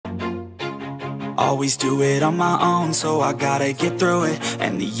Always do it on my own, so I gotta get through it.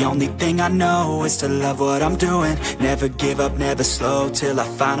 And the only thing I know is to love what I'm doing. Never give up, never slow, till I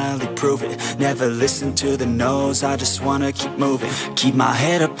finally prove it. Never listen to the no's, I just wanna keep moving. Keep my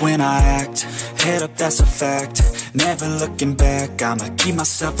head up when I act, head up, that's a fact. Never looking back, I'ma keep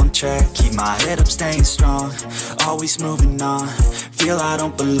myself on track. Keep my head up, staying strong, always moving on. Feel I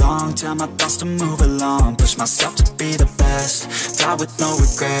don't belong, tell my thoughts to move along. Push myself to be the best, die with no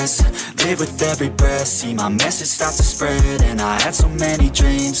regrets. Live with every breath, see my message start to spread. And I had so many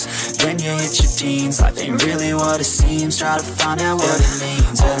dreams, then you hit your teens. Life ain't really what it seems, try to find out what it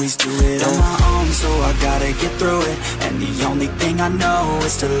means. Always do it on my own, so I gotta get through it. And the only thing I know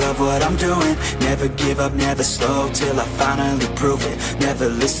is to love what I'm doing. Never give up, never slow, till I finally prove it. Never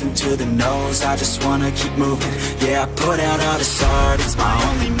listen to the no's, I just wanna keep moving. Yeah, I put out all this art, it's my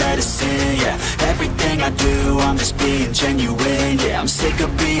only medicine. Yeah, everything I do, I'm just being genuine. Yeah, I'm sick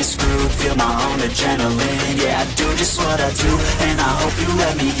of being screwed, feel my own adrenaline. Yeah, I do just what I do, and I hope you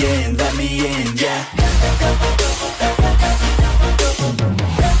let me in, yeah.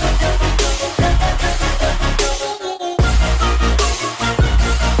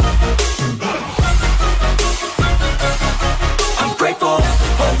 I'm grateful,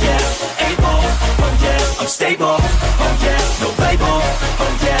 oh yeah, able, oh yeah, I'm stable, oh yeah, no label,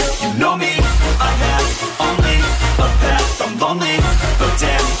 oh yeah, you know me, I have only a path, I'm lonely, but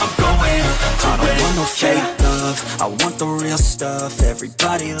damn, I'm going to I don't want no fake love, I want the real stuff.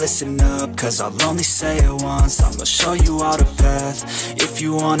 Everybody listen up, cause I'll only say it once. I'm gonna show you all the path, if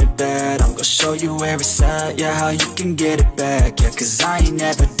you want it bad. I'm gonna show you where it's at, yeah, how you can get it back. Yeah, cause I ain't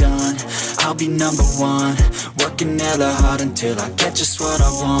never done, I'll be number one. Working hella hard until I get just what I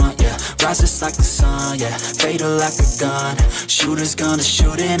want, yeah. Rises like the sun, yeah, fatal like a gun. Shooters gonna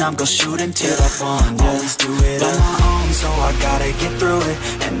shoot and I'm gonna shoot until I won, yeah. Always do it on my own, so I gotta get through it.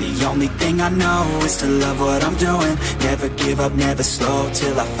 And the only thing I know is to love what I'm doing. Never give up, never slow,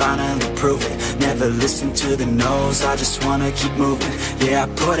 till I finally prove it. Never listen to the no's, I just wanna keep moving. Yeah, I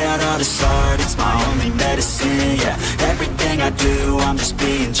put out all this art, it's my only medicine. Yeah, everything I do, I'm just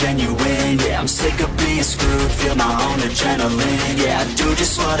being genuine. Yeah, I'm sick of being screwed, feel my own adrenaline. Yeah, I do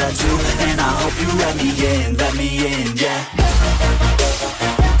just what I do, and I hope you let me in, yeah.